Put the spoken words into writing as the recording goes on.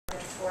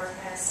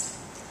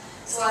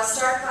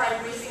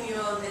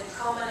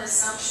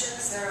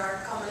assumptions. There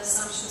are common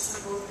assumptions for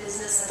both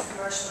business and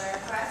commercial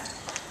aircraft.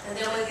 And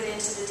then we'll get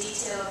into the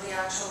detail of the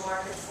actual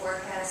market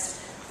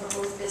forecast for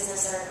both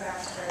business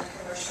aircraft and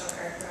commercial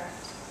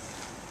aircraft.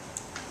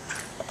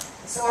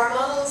 So our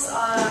models,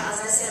 as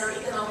I said, are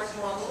economic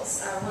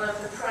models. One of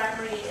the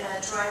primary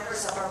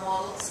drivers of our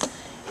models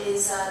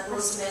is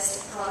gross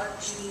domestic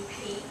product,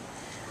 GDP.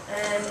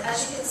 And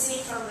as you can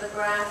see from the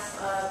graph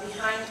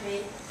behind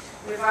me,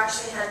 we've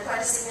actually had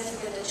quite a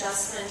significant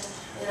adjustment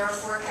in our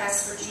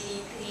forecast for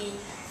GDP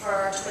for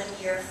our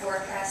 20-year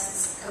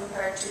forecasts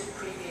compared to the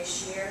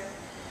previous year.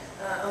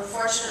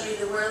 Unfortunately,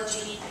 the world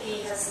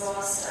GDP has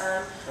lost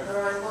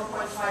around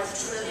 1.5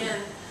 trillion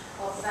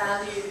of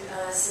value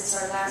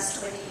since our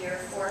last 20-year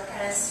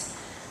forecast.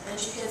 And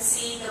you can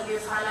see that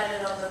we've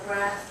highlighted on the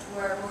graph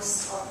where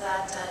most of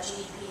that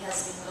GDP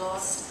has been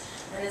lost,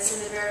 and it's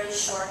in the very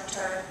short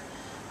term.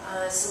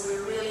 So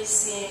we're really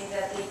seeing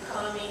that the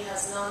economy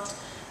has not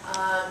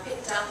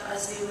picked up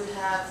as we would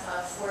have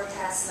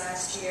forecast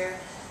last year,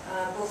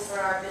 both for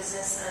our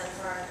business and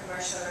for our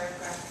commercial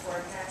aircraft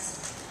forecast.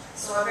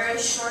 So a very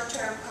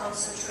short-term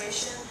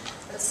concentration,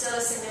 but still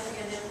a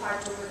significant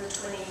impact over the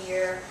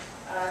 20-year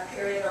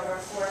period of our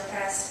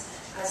forecast,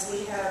 as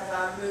we have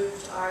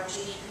moved our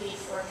GDP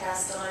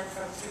forecast down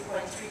from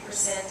 3.3%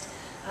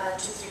 to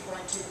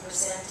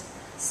 3.2%,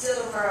 still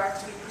over our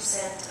 3%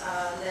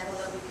 level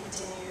that we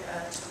continue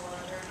to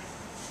monitor.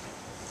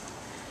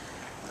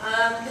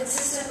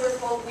 Consistent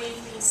with what we've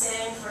been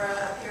saying for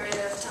a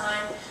period of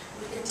time,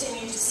 we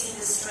continue to see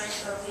the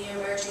strength of the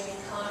emerging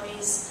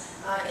economies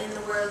in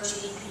the world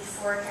GDP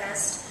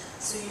forecast.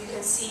 So you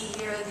can see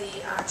here the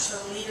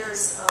actual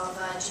leaders of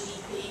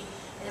GDP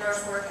in our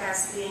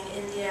forecast being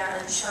India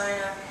and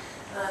China,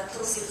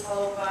 closely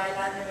followed by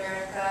Latin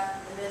America,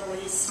 the Middle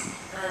East,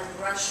 and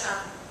Russia.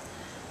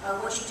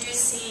 What you do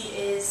see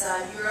is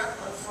Europe,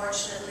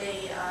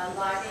 unfortunately,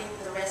 lagging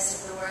the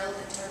rest of the world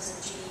in terms of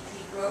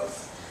GDP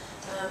growth,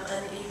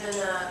 and even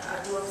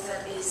a growth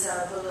that is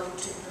below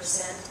 2%.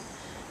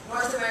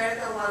 North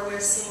America, while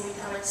we're seeing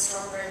becoming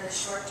stronger in the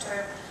short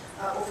term,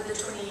 over the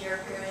 20-year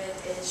period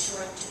is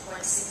showing 2.6%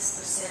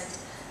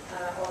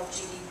 of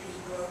GDP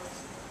growth.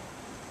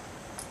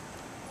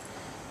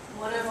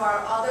 One of our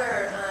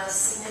other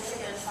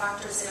significant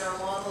factors in our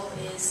model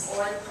is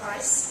oil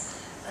price,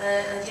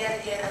 and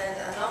yet again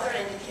another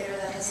indicator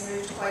that has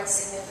moved quite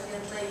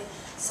significantly.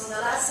 So in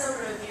the last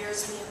number of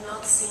years we have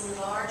not seen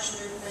large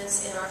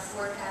movements in our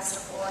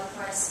forecast of oil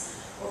price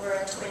over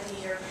a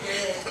 20-year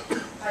period.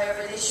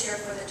 However, this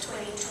year for the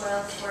 2012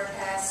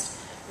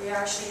 forecast, we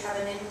actually have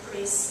an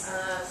increase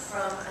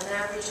from an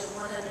average of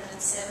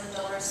 $107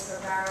 per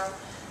barrel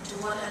to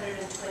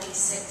 $126,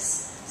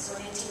 so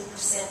an 18%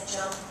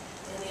 jump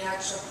in the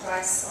actual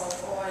price of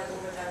oil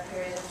over that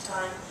period of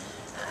time.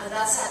 And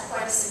that's had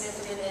quite a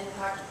significant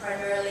impact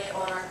primarily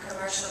on our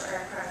commercial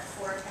aircraft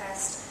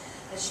forecast.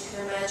 As you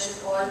can imagine,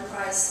 oil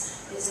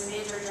price is a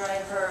major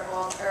driver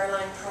of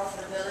airline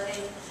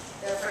profitability.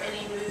 Therefore,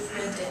 any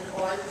movement in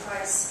oil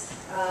price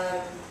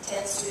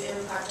tends to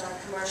impact our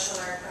commercial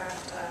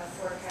aircraft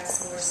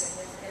forecast more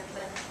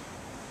significantly.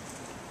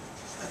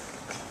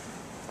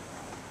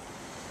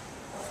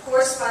 Of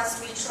course, whilst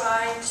we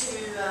try to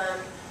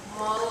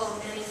model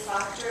many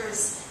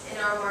factors in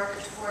our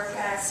market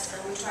forecast,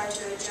 and we try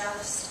to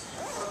adjust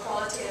for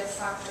qualitative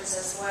factors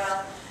as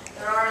well,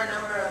 there are a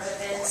number of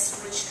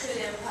events which could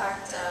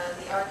impact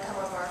the outcome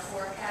of our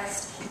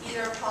forecast,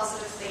 either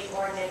positively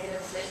or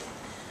negatively.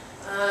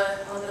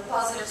 On the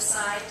positive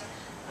side,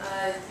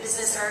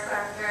 business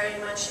aircraft very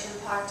much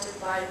impacted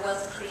by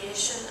wealth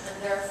creation, and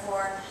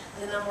therefore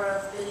the number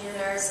of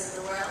billionaires in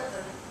the world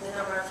and the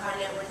number of high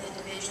net worth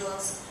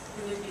individuals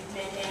who would be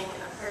making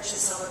a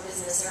purchase of a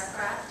business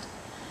aircraft.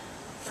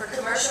 For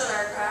commercial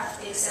aircraft,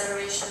 the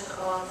acceleration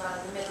of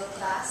the middle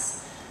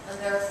class, and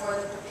therefore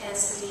the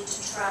propensity to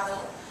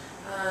travel.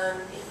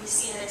 If we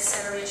see an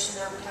acceleration,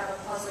 that would have a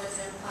positive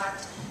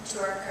impact to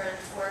our current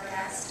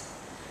forecast.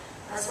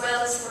 As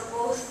well as for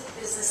both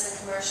business and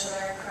commercial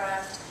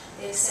aircraft,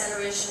 the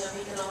acceleration of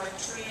economic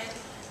trade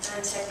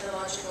and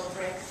technological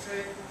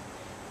breakthrough.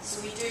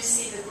 So we do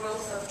see the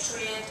growth of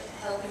trade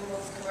helping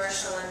both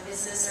commercial and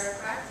business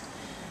aircraft,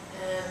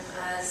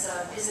 as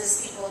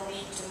business people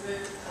need to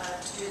move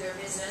to do their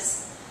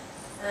business.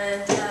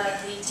 And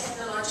the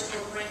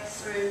technological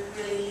breakthrough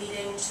really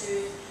leading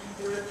to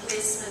the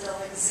replacement of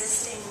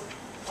existing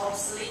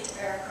obsolete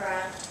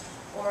aircraft,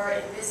 or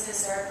in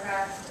business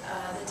aircraft,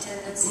 the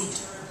tendency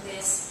to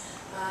replace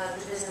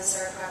the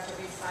business aircraft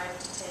every 5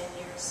 to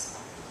 10 years.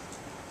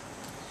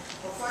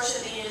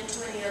 Unfortunately, in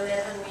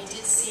 2011, we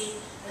did see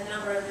a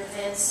number of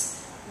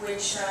events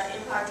which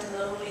impacted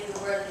not only the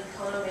world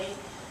economy,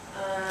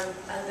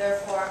 and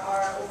therefore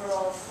our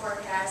overall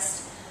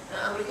forecast,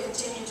 and we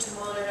continue to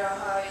monitor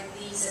how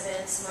these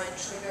events might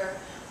trigger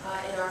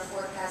in our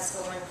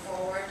forecast going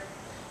forward,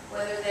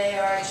 whether they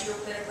are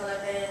geopolitical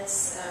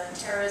events,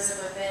 terrorism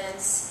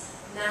events,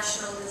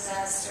 natural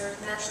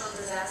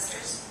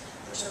disasters,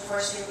 which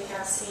unfortunately we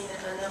have seen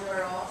a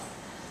number of,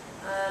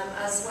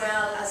 as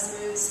well as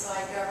moves by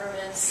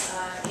governments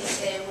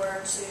if they were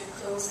to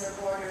close their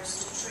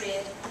borders to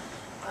trade,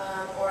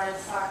 or in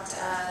fact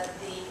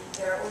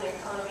their own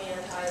economy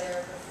and how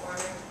they're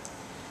performing.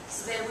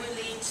 So they will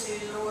lead to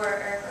lower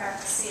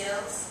aircraft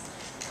sales,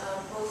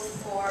 both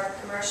for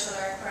commercial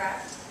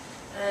aircraft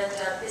and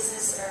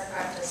business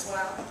aircraft as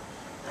well.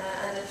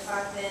 And in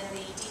fact then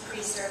the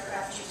decreased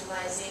aircraft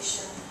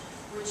utilisation,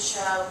 which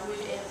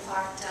would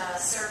impact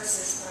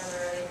services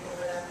primarily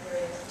over that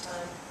period of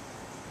time.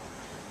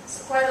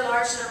 So quite a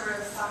large number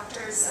of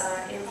factors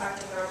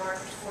impacting our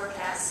market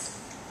forecast.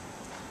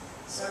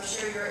 So I'm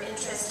sure you're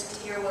interested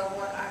to hear, well,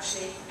 what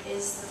actually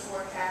is the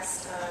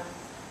forecast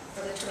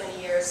for the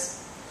 20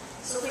 years.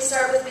 So if we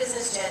start with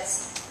business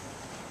jets,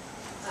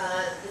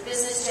 the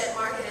business jet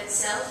market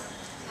itself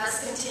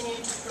has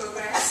continued to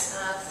progress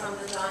from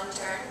the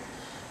downturn.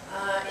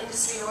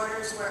 Industry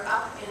orders were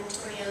up in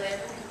 2011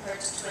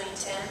 compared to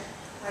 2010.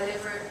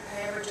 However,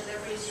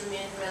 deliveries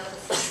remained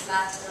relatively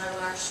flat, and I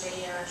will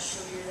actually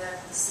show you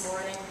that this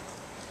morning.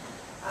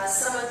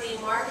 Some of the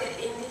market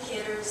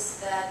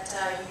indicators that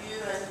you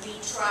and we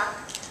track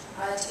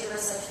to give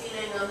us a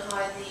feeling on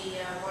how the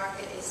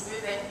market is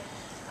moving.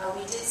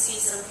 We did see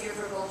some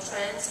favourable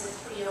trends with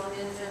pre-owned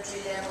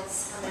inventory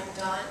levels coming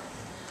down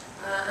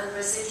and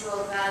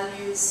residual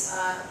values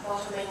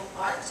bottoming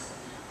out,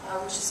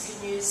 which is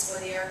good news for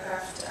the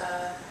aircraft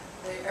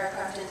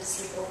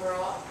industry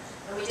overall.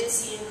 And we did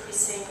see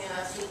increasing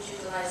fleet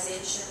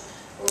utilisation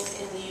both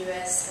in the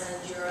US and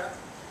Europe.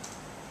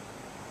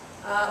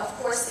 Of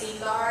course,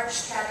 the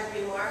large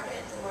category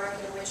market, the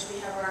market in which we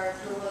have our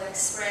Global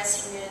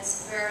Express,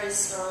 remains very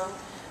strong,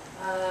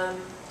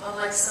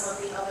 unlike some of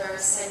the other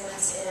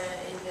segments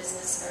in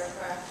business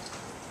aircraft.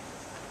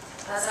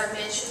 As I've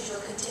mentioned,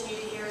 you'll continue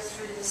to hear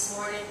through this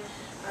morning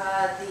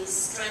the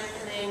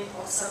strengthening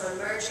of some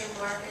emerging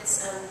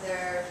markets and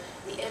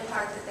the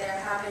impact that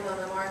they're having on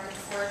the market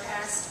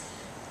forecast.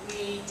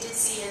 We did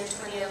see in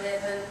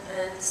 2011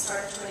 and the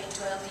start of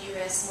 2012 the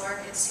US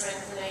market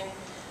strengthening,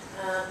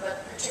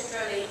 but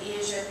particularly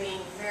Asia being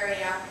very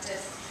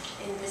active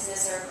in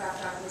business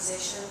aircraft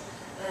acquisition,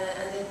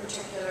 and in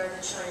particular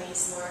the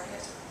Chinese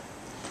market.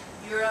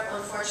 Europe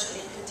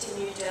unfortunately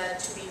continued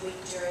to be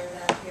weak during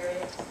that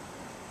period.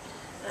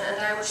 And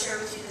I will share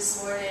with you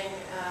this morning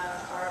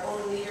our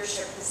own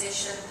leadership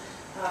position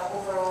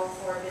overall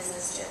for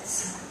business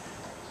jets.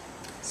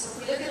 So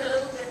if we look at a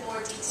little bit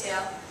more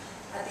detail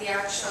at the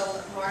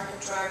actual market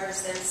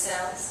drivers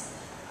themselves,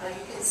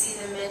 you can see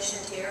them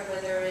mentioned here,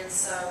 whether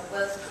it's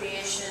wealth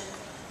creation,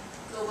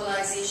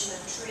 globalization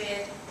of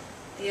trade,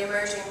 the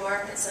emerging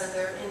markets and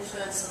their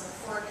influence on the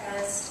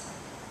forecast,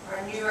 our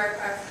new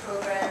aircraft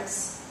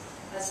programs,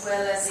 as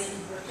well as the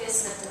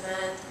replacement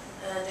demand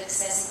and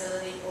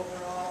accessibility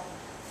overall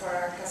for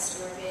our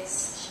customer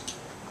base.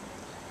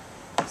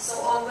 So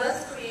on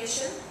wealth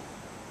creation,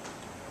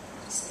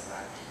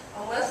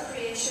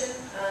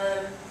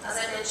 as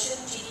I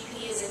mentioned,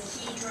 GDP is a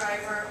key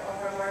driver of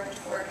our market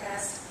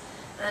forecast.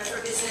 And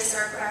for business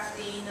aircraft,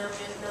 the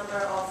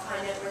number of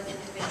high net worth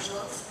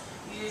individuals,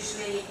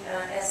 usually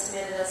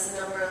estimated as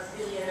the number of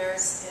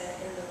billionaires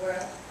in the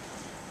world.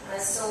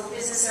 So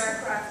business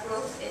aircraft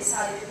growth is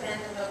highly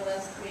dependent on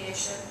wealth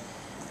creation,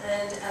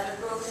 and at a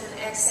growth in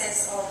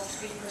excess of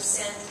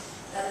 3%,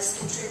 that is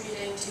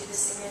contributing to the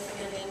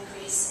significant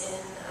increase in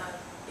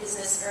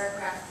business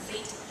aircraft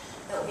fleet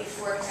that we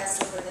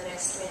forecast over the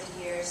next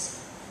 20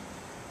 years.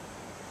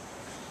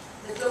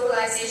 The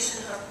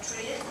globalization of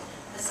trade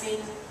has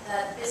meant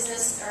that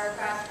business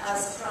aircraft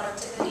as a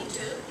productivity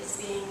tool is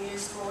being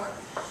used more.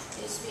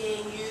 It's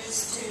being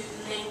used to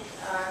link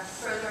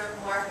further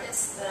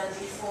markets than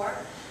before.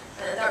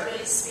 And that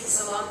really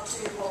speaks a lot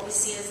to what we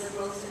see as the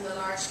growth in the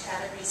large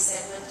category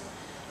segment,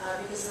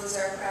 because those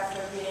aircraft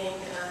are being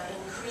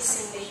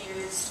increasingly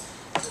used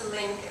to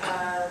link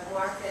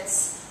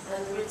markets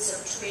and routes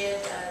of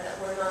trade that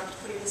were not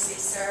previously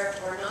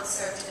served or not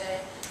served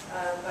today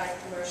by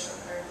commercial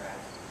aircraft.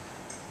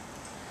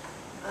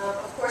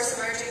 Of course,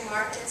 emerging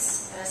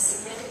markets,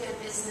 significant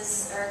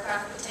business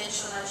aircraft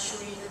potential. I'll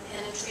show you the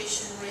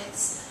penetration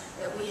rates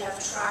that we have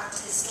tracked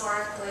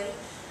historically,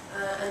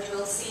 and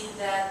you'll see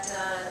that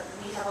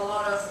we have a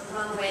lot of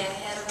runway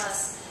ahead of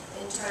us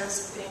in terms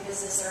of putting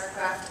business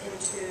aircraft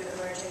into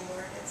emerging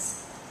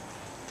markets.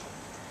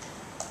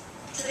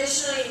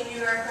 Traditionally,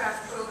 new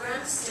aircraft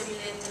programs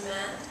stimulate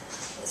demand.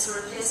 It's a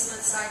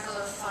replacement cycle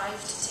of 5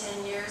 to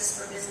 10 years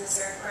for business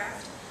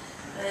aircraft.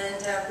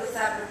 And with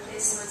that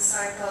replacement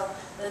cycle,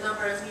 the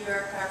number of new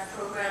aircraft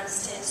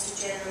programs tends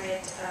to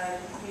generate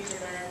new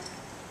demand.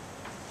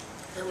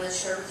 And we'll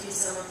share with you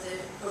some of the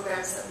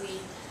programs that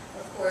we,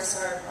 of course,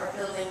 are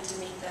building to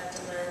meet that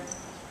demand.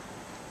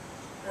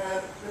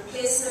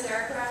 Replacement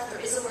aircraft,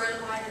 there is a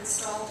worldwide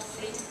installed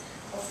fleet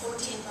of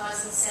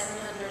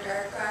 14,700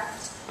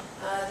 aircraft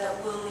that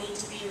will need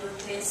to be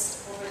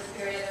replaced over the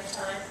period of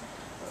time.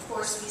 Of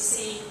course, we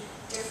see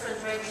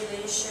different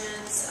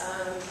regulations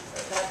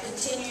that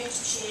continue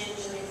to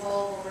change and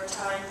evolve over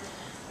time,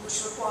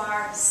 which will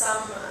require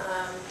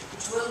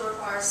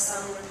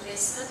some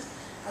replacement,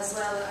 as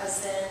well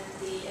as then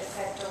the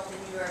effect of the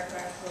new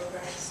aircraft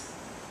programs.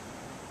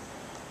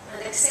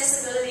 And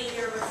accessibility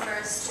here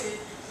refers to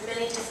the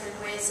many different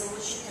ways in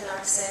which you can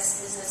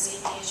access business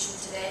aviation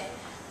today,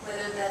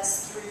 whether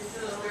that's through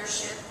full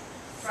ownership,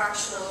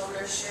 fractional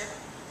ownership,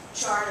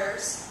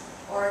 charters,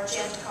 or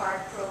jet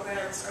card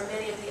programs, or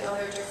many of the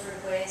other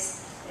different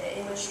ways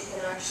in which you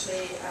can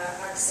actually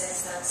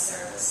access that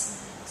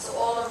service. So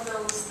all of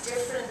those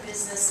different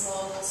business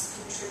models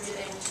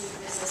contributing to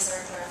the business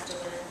aircraft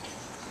demand.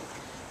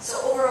 So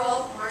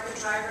overall, market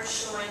drivers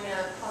showing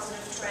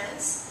positive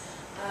trends,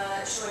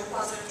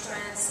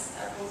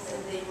 both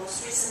in the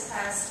most recent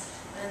past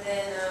and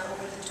then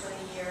over the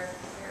 20-year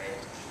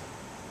period.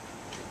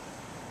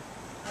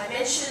 I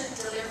mentioned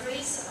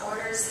deliveries.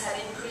 Orders had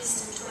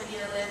increased in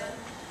 2011,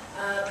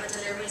 but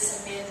deliveries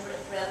have been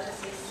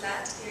relatively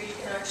flat. Here you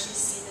can actually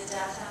see the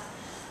data.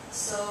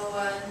 So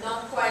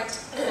not quite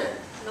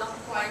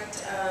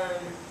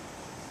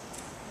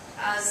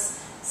as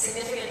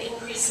significant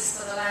increases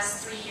for the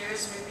last 3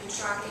 years. We've been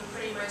tracking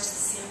pretty much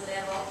the same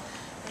level.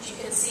 But you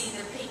can see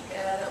the peak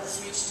that was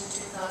reached in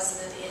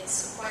 2008.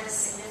 So quite a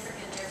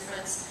significant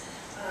difference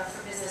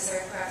for business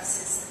aircraft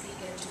since the peak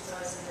in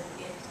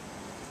 2008.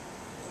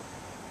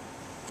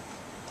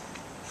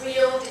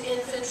 Pre-owned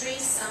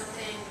inventory,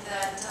 something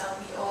that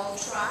we all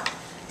track.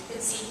 You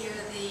can see here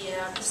the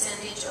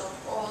percentage of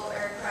all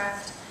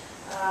aircraft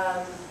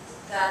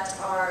that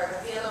are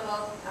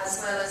available,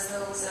 as well as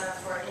those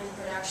for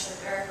in-production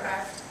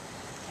aircraft.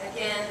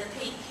 Again, the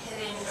peak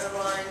hitting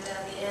around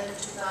the end of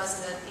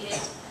 2008,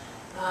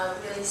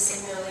 really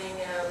signaling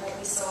what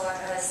we saw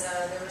as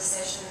the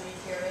recessionary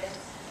period.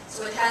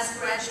 So it has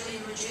gradually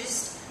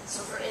reduced.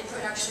 So for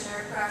in-production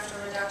aircraft, a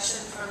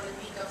reduction from the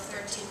peak of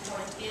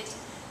 13.8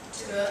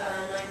 to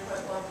a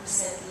 9.1%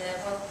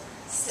 level.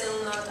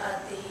 Still not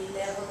at the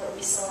level that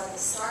we saw at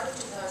the start of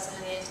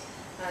 2008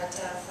 at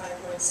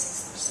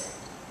 5.6%.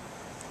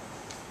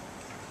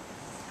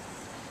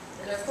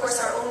 And of course,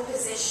 our own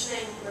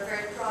positioning, we're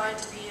very proud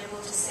to be able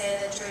to say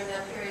that during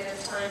that period of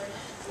time,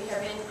 we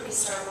have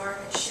increased our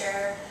market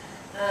share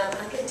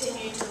and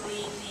continue to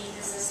lead the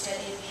business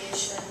jet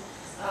aviation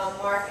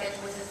market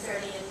with a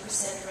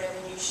 38%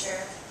 revenue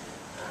share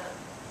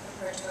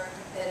compared to our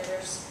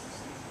competitors.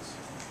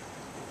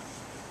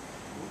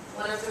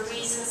 One of the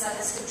reasons that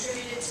has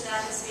contributed to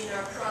that has been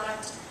our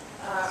product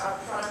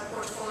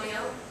portfolio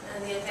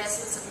and the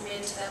investments that we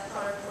made to that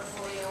product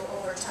portfolio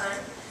over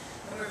time.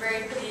 And we're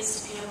very pleased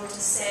to be able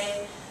to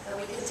say that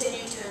we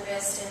continue to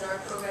invest in our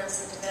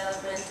programs and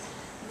development,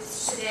 with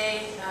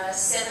today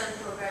 7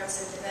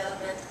 programs in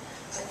development.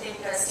 I think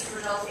Steve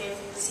Rodolphe, if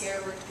he was here,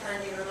 would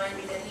kindly remind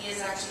me that he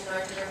is actually now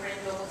delivering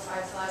Global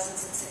 5000s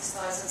and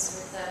 6000s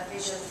with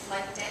Vision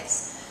flight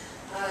decks.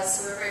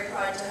 So we're very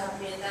proud to have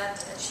made that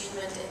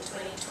achievement in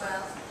 2012.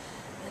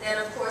 And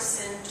then, of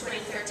course, in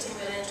 2013,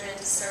 we'll enter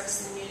into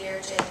service the new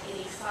Learjet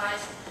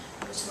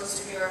 85, which most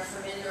of you are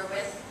familiar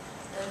with.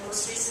 And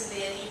most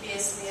recently at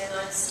EBS, we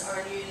announced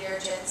our new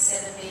Learjet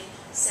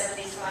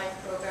 70-75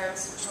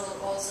 programs, which will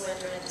also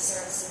enter into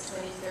service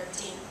in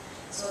 2013.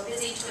 So a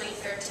busy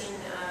 2013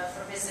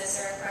 for business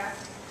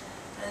aircraft.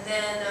 And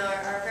then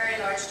our very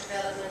large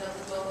development of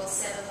the Global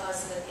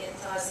 7000 and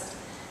 8000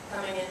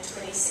 coming in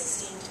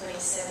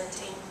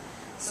 2016-2017.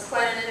 So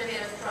quite an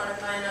innovative product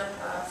lineup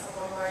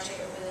for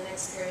Bombardier over the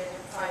next period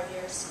of 5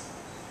 years.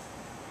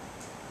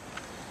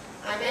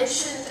 I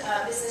mentioned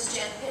business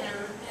jet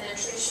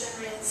penetration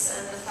rates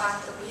and the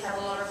fact that we have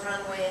a lot of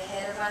runway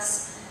ahead of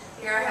us.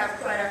 Here I have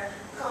quite a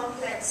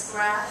complex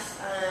graph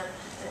and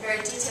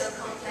very detailed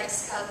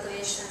complex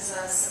calculations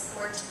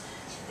support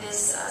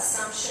this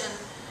assumption.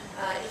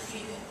 If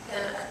you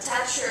can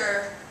attach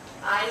your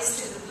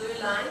eyes to the blue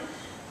line,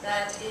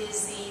 that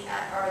is the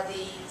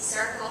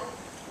circle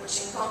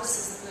which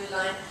encompasses the blue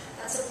line.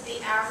 That's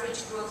the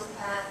average growth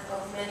path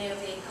of many of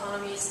the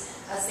economies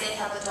as they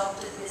have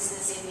adopted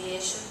business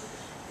aviation.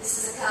 This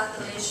is a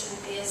calculation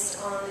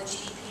based on the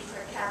GDP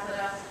per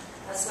capita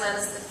as well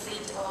as the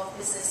fleet of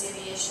business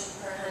aviation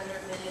per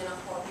 100 million of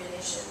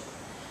population.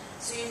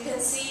 So you can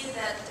see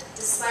that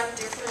despite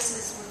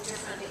differences with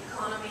different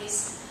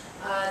economies,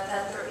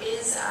 that there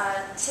is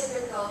a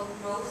typical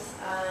growth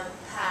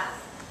path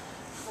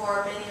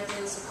for many of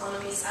those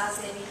economies as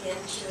they begin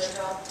to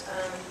adopt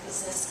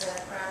business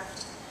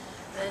aircraft.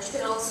 And you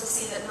can also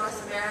see that North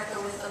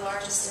America, with the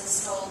largest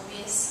installed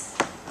base,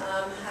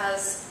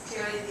 has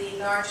clearly the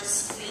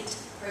largest fleet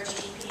per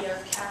GDP of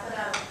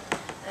capita,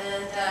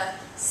 and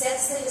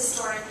sets the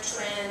historic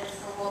trend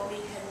for what we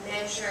can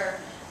measure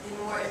the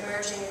more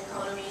emerging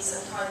economies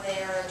and how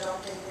they are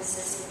adopting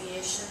business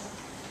aviation.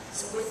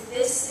 So with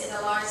this, it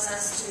allows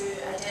us to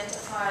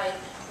identify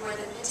where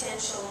the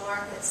potential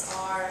markets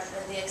are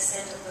and the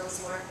extent of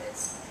those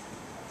markets.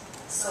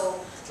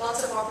 So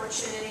lots of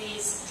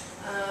opportunities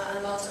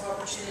and lots of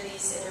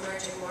opportunities in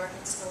emerging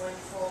markets going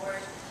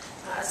forward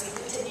as we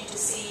continue to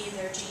see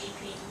their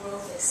GDP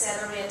growth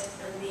accelerate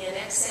and be in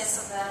excess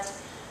of that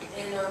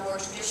in our more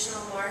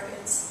traditional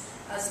markets,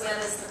 as well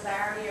as the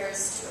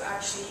barriers to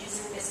actually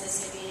using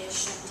business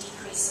aviation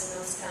decrease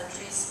in those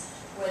countries,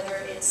 whether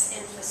it's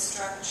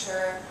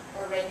infrastructure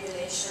or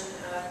regulation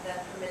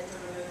that permit the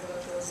removal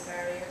of those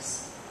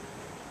barriers.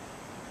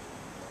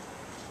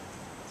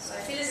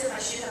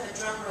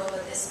 drum roll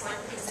at this point,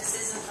 because this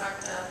is in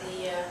fact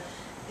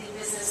the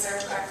business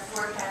aircraft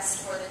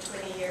forecast for the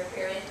 20-year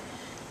period.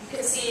 You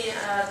can see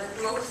the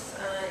growth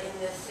in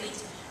the fleet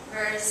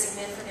very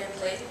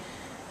significantly,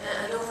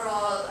 and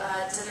overall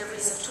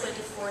deliveries of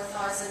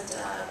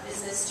 24,000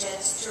 business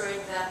jets during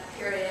that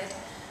period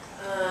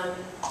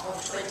of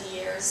 20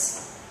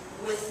 years,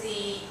 with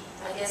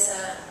I guess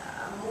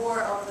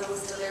more of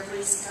those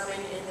deliveries coming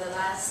in the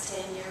last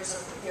 10 years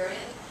of the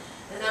period.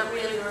 And that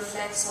really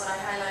reflects what I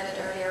highlighted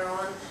earlier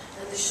on,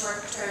 and the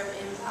short-term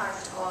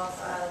impact of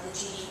the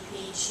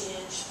GDP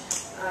change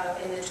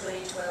in the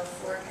 2012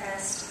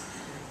 forecast.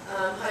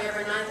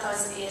 However,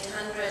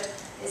 9,800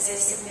 is a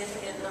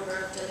significant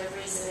number of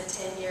deliveries in a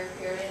 10-year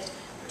period,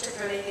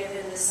 particularly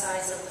given the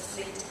size of the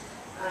fleet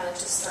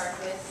to start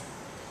with.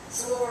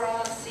 So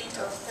overall, a fleet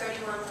of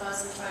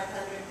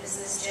 31,500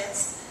 business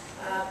jets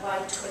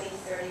by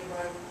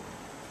 2031.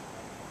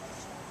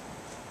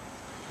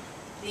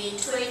 The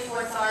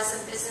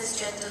 24,000 business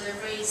jet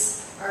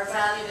deliveries are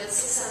valued at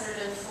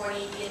 $648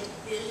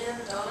 billion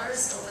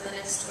over the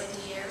next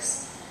 20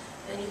 years.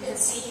 And you can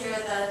see here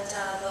that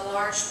the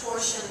large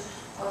portion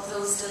of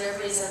those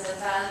deliveries and the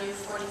value,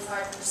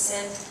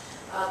 45%,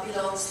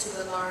 belongs to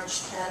the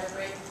large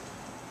category,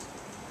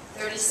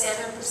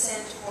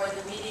 37% for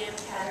the medium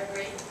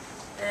category,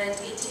 and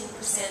 18%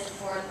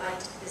 for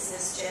light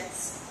business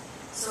jets.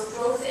 So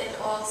growth in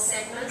all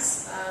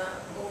segments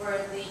over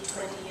the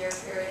 20-year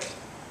period.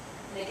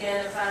 And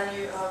again, a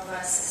value of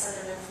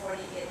 $648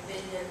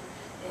 billion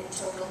in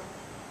total.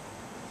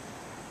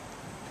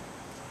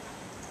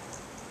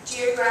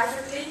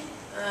 Geographically,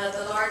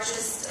 the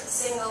largest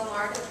single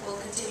market will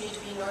continue to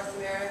be North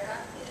America.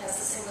 It has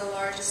the single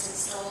largest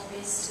installed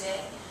base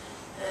today,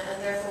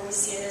 and therefore we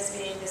see it as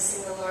being the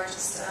single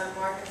largest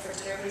market for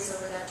deliveries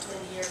over that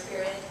 20-year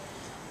period.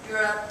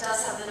 Europe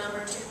does have the number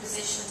 2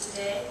 position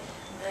today,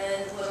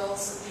 and will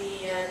also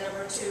be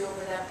number 2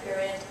 over that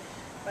period.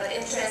 But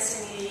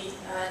interestingly,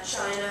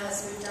 China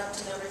has moved up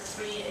to number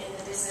 3 in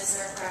the business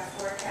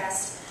aircraft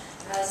forecast,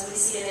 as we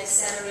see an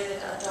accelerated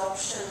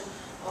adoption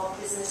of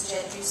business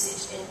jet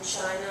usage in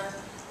China,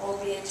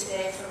 albeit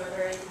today from a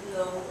very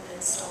low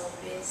installed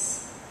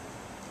base.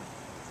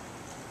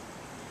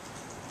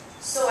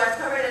 So I've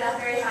covered at a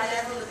very high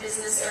level the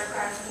business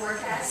aircraft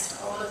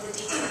forecast. All of the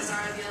details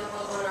are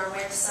available on our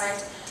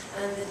website,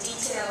 and the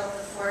detail of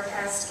the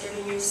forecast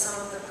giving you some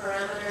of the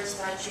parameters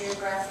by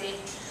geography,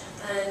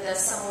 and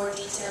some more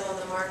detail on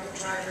the market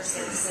drivers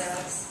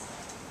themselves.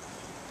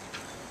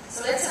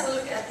 So let's have a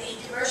look at the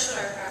commercial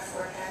aircraft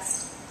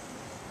forecast.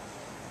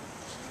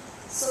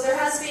 So there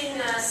has been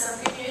some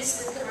good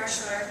news with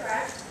commercial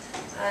aircraft.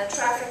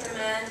 Traffic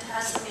demand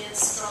has remained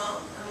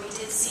strong, and we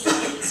did see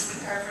yields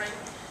recovering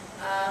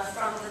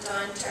from the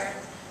downturn.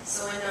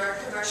 So in our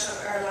commercial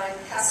airline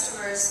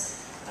customers,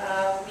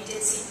 we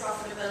did see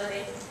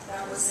profitability.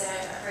 That was a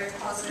very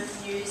positive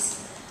news.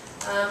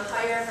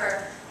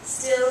 However,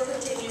 still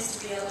continues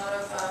to be a lot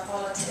of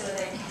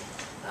volatility,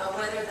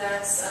 whether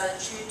that's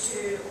due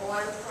to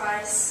oil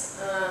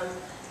price,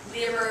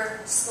 labour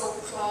scope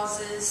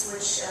clauses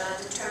which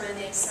determine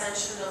the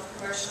expansion of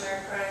commercial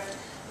aircraft,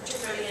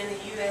 particularly in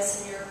the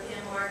US and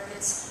European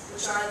markets,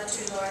 which are the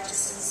 2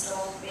 largest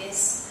installed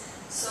base.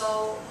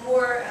 So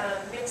more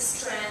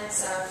mixed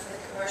trends for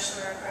the commercial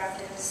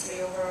aircraft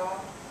industry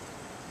overall.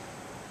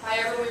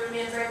 However, we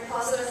remain very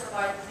positive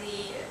about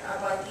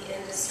the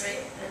industry,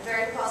 and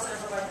very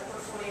positive about the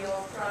portfolio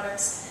of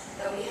products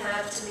that we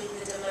have to meet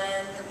the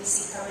demand that we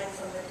see coming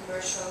from the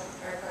commercial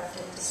aircraft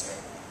industry.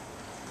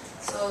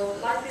 So,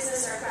 like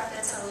business aircraft,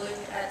 let's have a look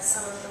at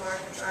some of the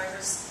market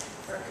drivers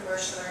for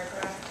commercial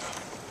aircraft.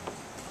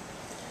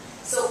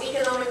 So,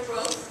 economic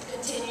growth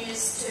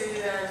continues to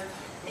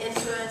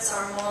influence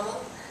our model.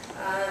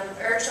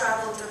 Air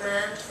travel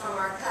demand from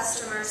our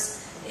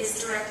customers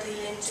is directly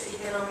linked to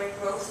economic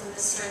growth and the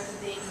strength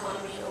of the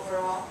economy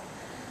overall.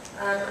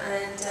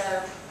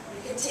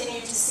 We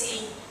continue to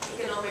see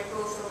economic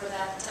growth over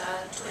that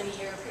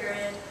 20-year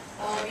period,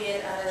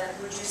 albeit at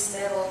a reduced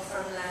level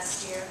from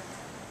last year.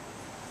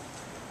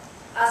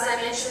 As I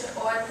mentioned,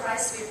 oil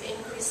price, we've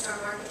increased our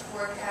market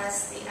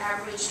forecast, the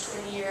average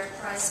 20-year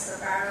price per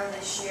barrel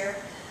this year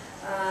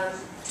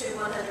to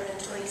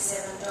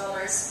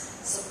 $127,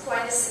 so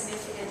quite a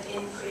significant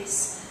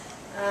increase.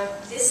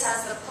 This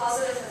has the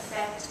positive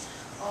effect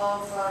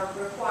of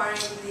requiring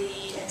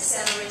the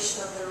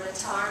acceleration of the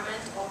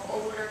retirement of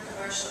older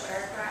commercial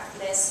aircraft,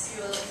 less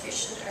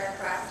fuel-efficient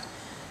aircraft,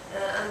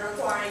 and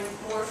requiring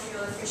more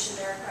fuel-efficient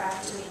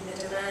aircraft to meet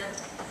the demand.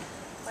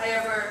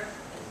 However,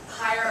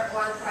 higher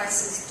oil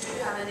prices do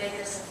have a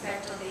negative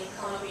effect on the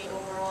economy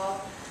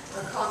overall,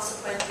 and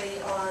consequently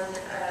on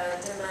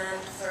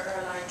demand for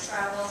airline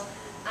travel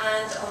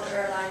and on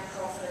airline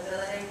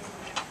profitability.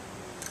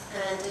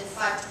 And in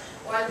fact,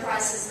 oil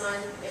prices now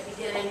are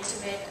beginning to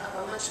make up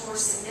a much more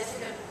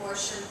significant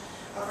portion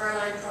of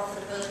airline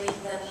profitability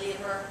than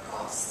labour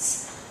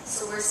costs.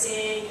 So we're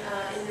seeing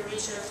in the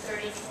region of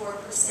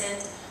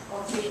 34%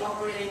 of the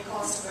operating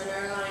cost of an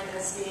airline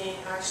as being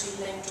actually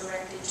linked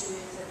directly to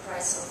the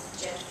price of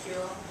jet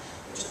fuel,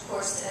 which of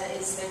course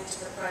is linked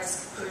to the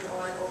price of crude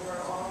oil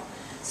overall.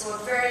 So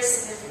a very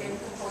significant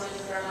component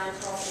of airline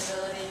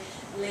profitability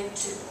linked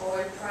to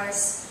oil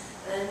price,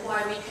 and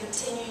why we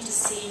continue to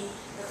see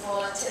the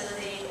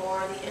volatility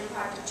or the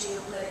impact of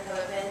geopolitical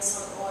events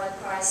on oil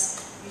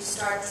price. You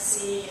start to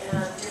see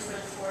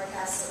different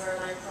forecasts of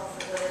airline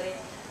profitability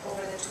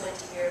over the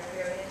 20-year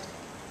period.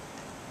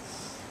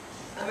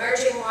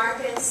 Emerging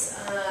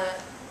markets,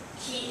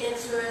 key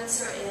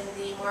influencer in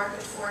the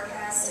market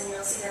forecast, and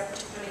you'll see that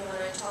particularly when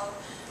I talk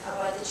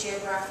about the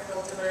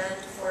geographical demand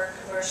for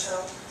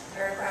commercial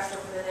aircraft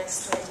over the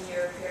next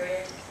 20-year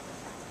period.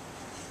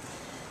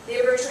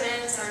 Labour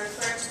trends, I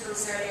referred to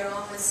those earlier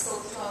on with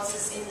scope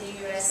clauses in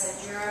the US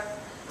and Europe.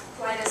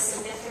 Quite a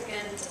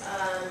significant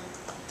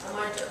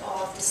amount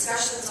of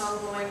discussions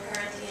ongoing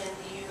currently in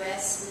the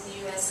US with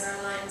the US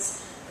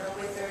airlines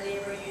with their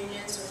labour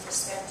unions with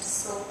respect to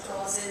scope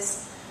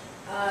clauses.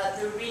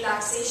 The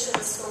relaxation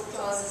of scope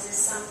clauses is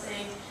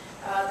something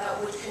that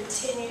would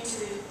continue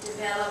to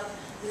develop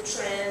the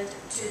trend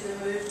to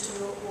the move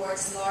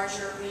towards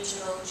larger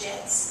regional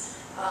jets,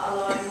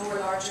 allowing more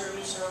larger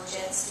regional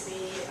jets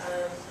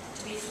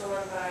to be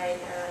flown by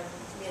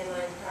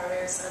mainline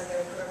carriers and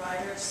their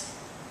providers.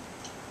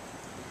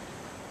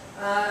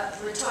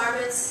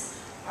 Retirements.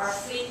 Our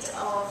fleet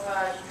of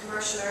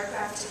commercial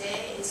aircraft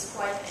today is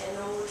quite an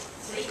old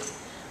fleet.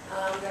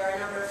 There are a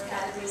number of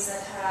categories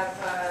that have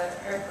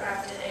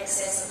aircraft in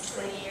excess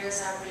of 20 years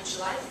average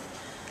life,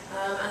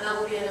 and that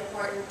will be an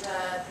important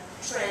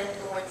trend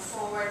going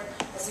forward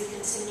as we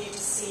continue to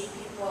see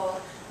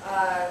people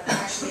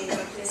actually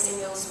replacing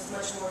those with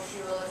much more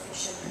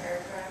fuel-efficient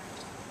aircraft.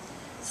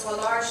 So a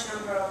large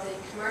number of the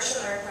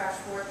commercial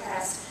aircraft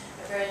forecast,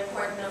 a very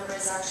important number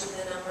is actually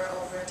the number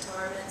of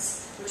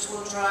retirements, which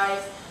will drive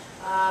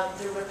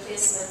the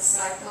replacement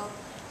cycle.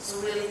 So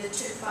really the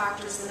two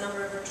factors, the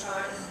number of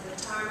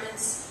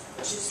retirements,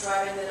 which is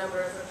driving the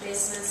number of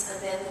replacements,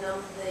 and then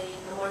the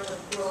amount of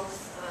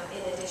growth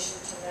in addition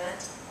to that.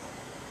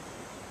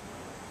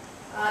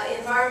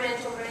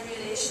 Environmental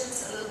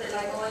regulations, a little bit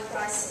like oil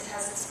price, it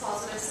has its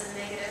positives and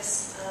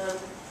negatives.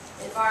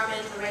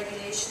 Environmental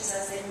regulations,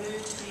 as they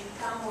move to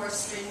become more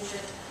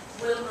stringent,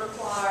 will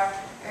require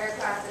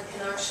aircraft that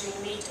can actually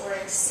meet or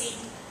exceed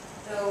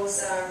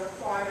those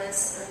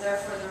requirements, and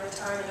therefore the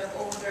retirement of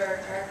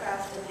older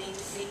aircraft will lead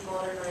to fleet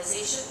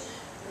modernization,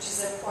 which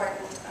is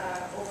important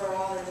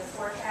overall in the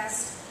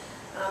forecast.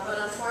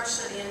 But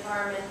unfortunately,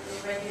 environmental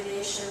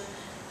regulation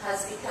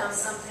has become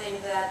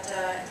something that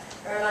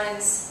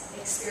airlines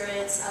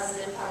experience as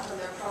an impact on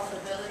their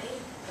profitability,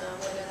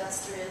 whether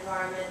that's through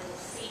environmental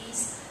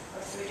fees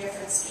or through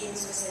different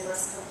schemes which they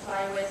must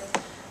comply with,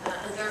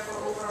 and therefore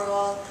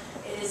overall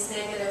it is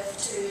negative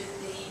to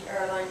the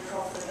airline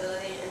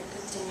profitability and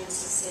continued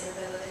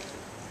sustainability.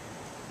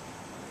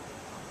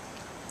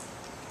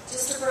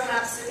 Just to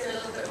perhaps look in a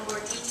little bit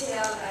more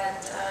detail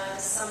at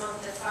some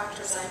of the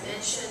factors I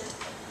mentioned.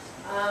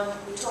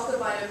 We talk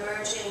about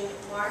emerging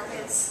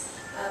markets.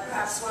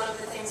 Perhaps one of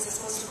the things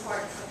that's most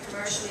important for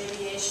commercial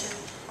aviation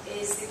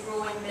is the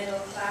growing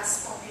middle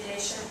class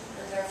population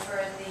and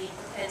therefore the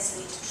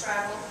propensity to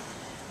travel.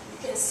 You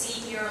can see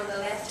here on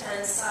the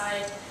left-hand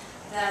side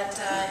that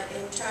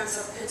in terms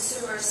of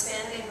consumer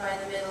spending by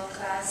the middle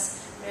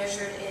class,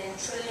 measured in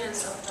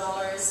trillions of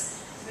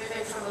dollars,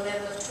 moving from a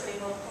level of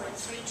 21.3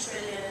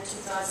 trillion in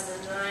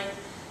 2009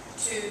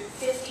 to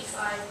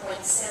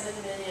 55.7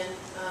 million,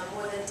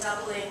 more than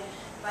doubling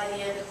by the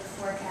end of the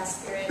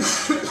forecast period of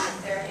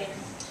 2030.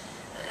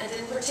 And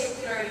in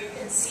particular, you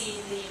can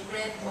see the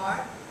red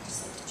bar,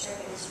 just need to check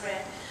it is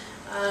red,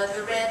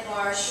 the red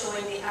bar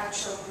showing the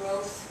actual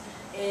growth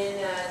in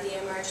the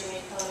emerging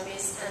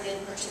economies, and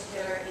in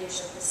particular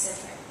Asia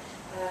Pacific.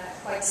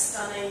 Quite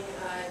stunning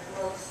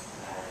growth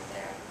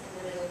there in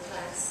the middle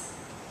class.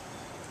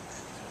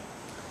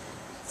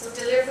 So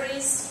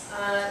deliveries,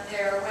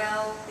 they're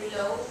well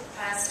below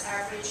past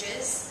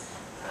averages.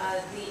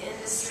 The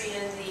industry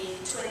in the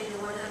 20 to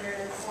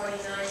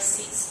 149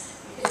 seats,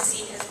 you can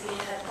see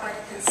had quite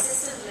a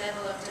consistent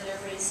level of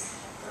deliveries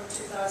from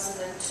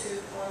 2002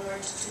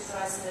 onward to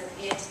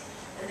 2008,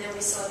 and then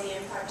we saw the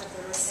impact of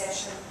the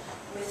recession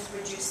with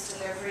reduced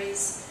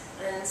deliveries,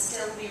 and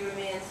still we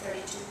remain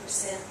 32%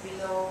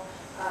 below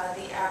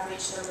the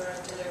average number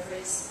of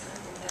deliveries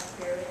in that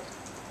period.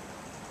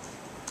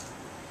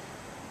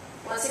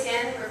 Once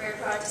again, we're very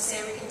proud to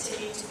say we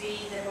continue to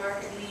be the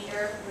market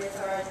leader with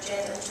our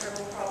jet and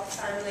turboprop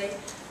family,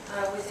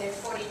 with a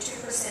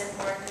 42%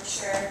 market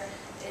share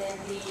in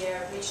the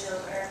regional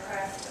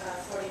aircraft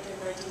 40 to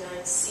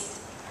 99 seat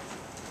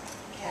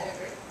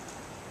category.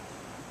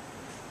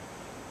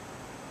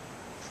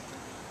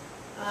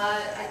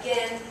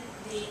 Again,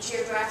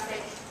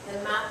 the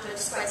map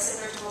looks quite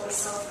similar to what we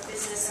saw for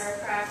business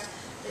aircraft.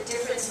 The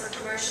difference for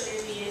commercial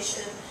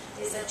aviation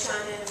is that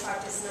China, in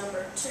fact, is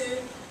number 2,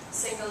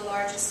 single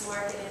largest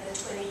market in the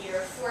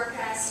 20-year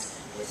forecast,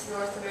 with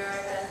North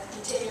America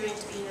continuing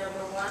to be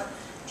number 1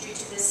 due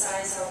to the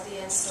size of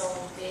the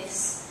installed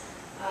base.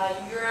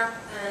 Europe,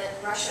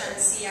 Russia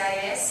and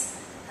CIS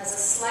has a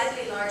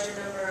slightly larger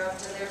number of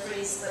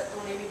deliveries, but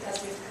only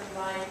because we've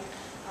combined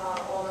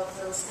all of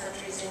those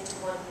countries into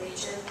one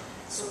region.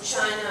 So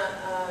China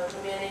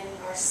remaining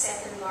our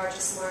second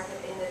largest market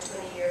in the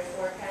 20-year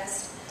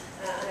forecast,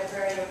 and a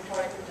very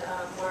important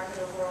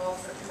market overall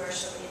for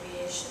commercial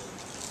aviation.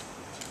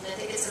 And I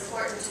think it's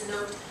important to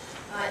note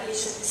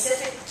Asia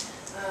Pacific,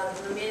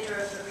 the remainder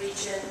of the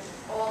region,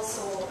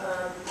 also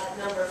at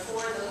number 4,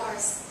 the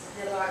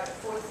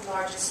fourth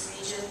largest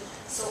region.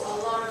 So a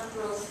lot of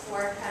growth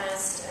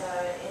forecast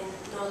in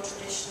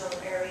non-traditional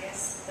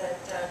areas that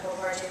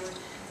Bombardier would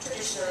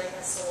traditionally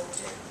have sold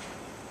to.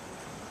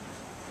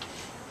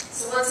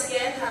 So once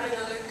again, having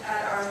a look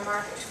at our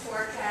market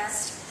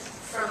forecast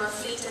from a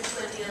fleet in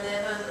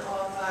 2011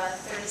 of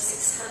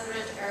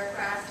 3,600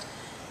 aircraft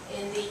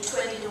in the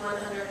 20 to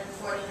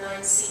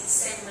 149 seat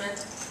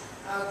segment,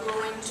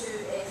 growing to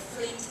a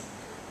fleet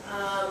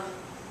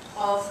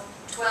of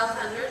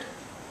 1,200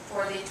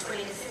 for the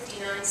 20 to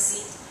 59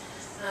 seat.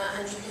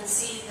 And you can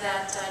see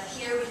that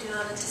here we do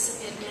not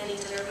anticipate many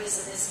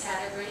deliveries in this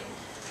category.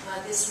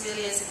 This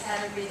really is a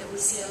category that we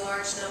see a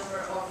large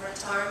number of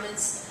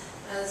retirements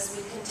as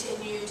we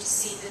continue to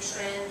see the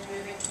trend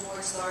moving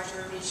towards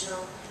larger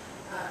regional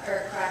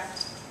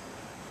aircraft.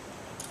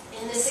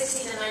 In the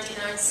 60 to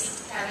 99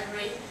 seat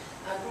category,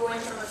 growing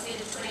from a fleet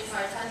of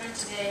 2,500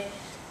 today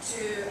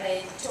to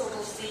a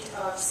total fleet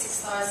of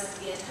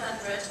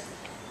 6,800.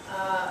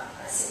 A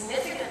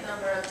significant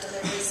number of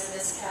deliveries in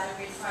this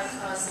category,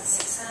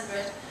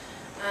 5,600,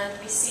 and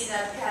we see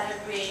that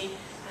category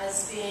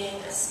as being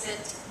a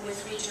split with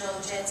regional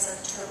jets and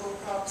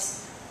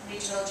turboprops.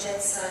 Regional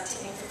jets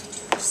taking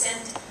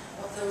 52%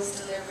 of those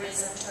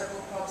deliveries and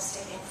turboprops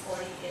taking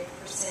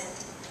 48%.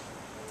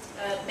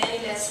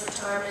 Many less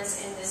retirements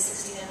in the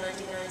 60 to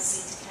 99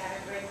 seat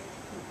category.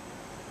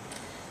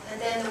 And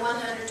then the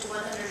 100 to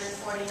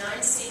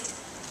 149 seat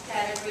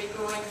category,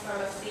 growing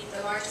from a fleet,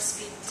 the largest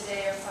fleet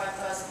today of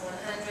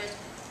 5,100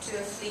 to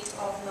a fleet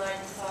of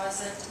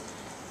 9,000,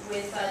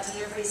 with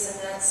deliveries in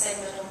that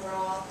segment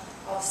overall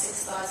of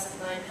 6,900.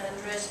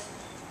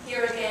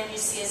 Here again you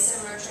see a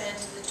similar trend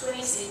to the 20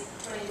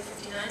 to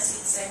 59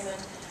 seat segment,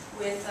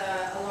 with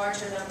a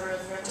larger number of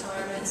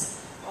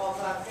retirements of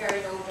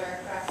very old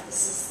aircraft.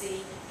 This is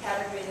the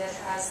category that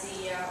has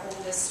the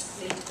oldest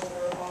fleet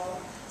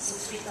overall, so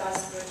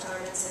 3,000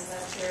 retirements in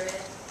that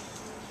period.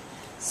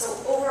 So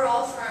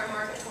overall for our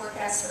market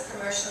forecast for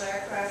commercial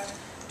aircraft,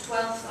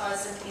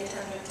 12,800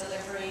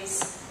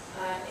 deliveries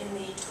in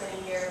the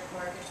 20-year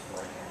market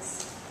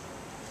forecast.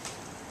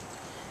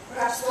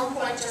 Perhaps one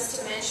point just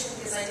to mention,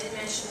 because I did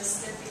mention the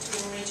split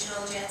between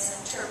regional jets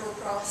and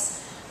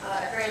turboprops,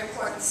 a very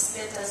important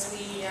split as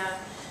we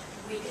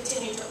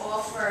continue to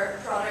offer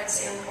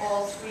products in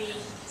all three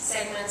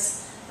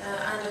segments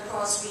and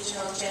across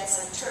regional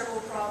jets and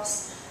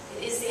turboprops.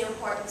 It is the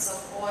importance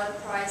of oil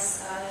price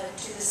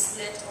to the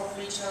split of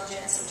regional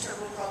jets and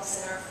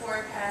turboprops in our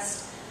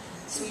forecast.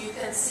 So you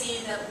can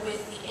see that with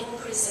the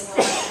increasing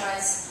oil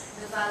price,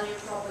 the value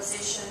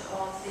proposition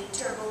of the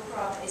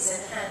turboprop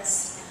is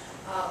enhanced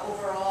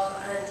overall,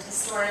 and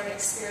historic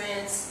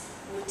experience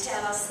would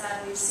tell us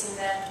that. We've seen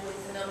that with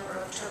the number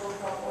of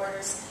turboprop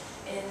orders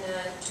in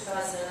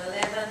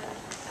 2011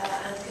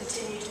 and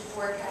continue to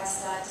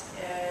forecast that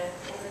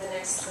over the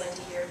next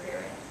 20-year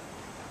period.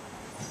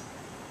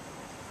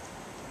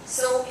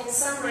 So in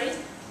summary,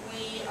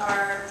 we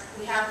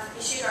have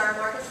issued our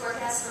market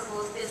forecast for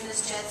both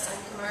business jets and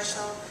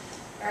commercial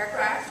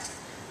aircraft.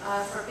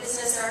 For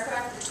business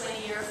aircraft, the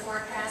 20-year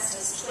forecast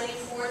is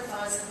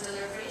 24,000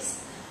 deliveries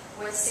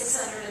with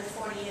 $648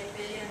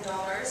 billion,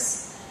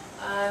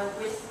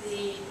 with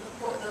the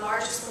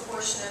largest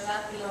proportion of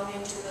that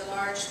belonging to the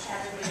large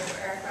category of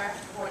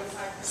aircraft,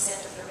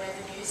 45% of the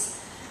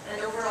revenues. And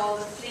overall,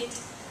 the fleet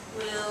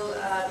will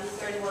be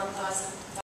 31,000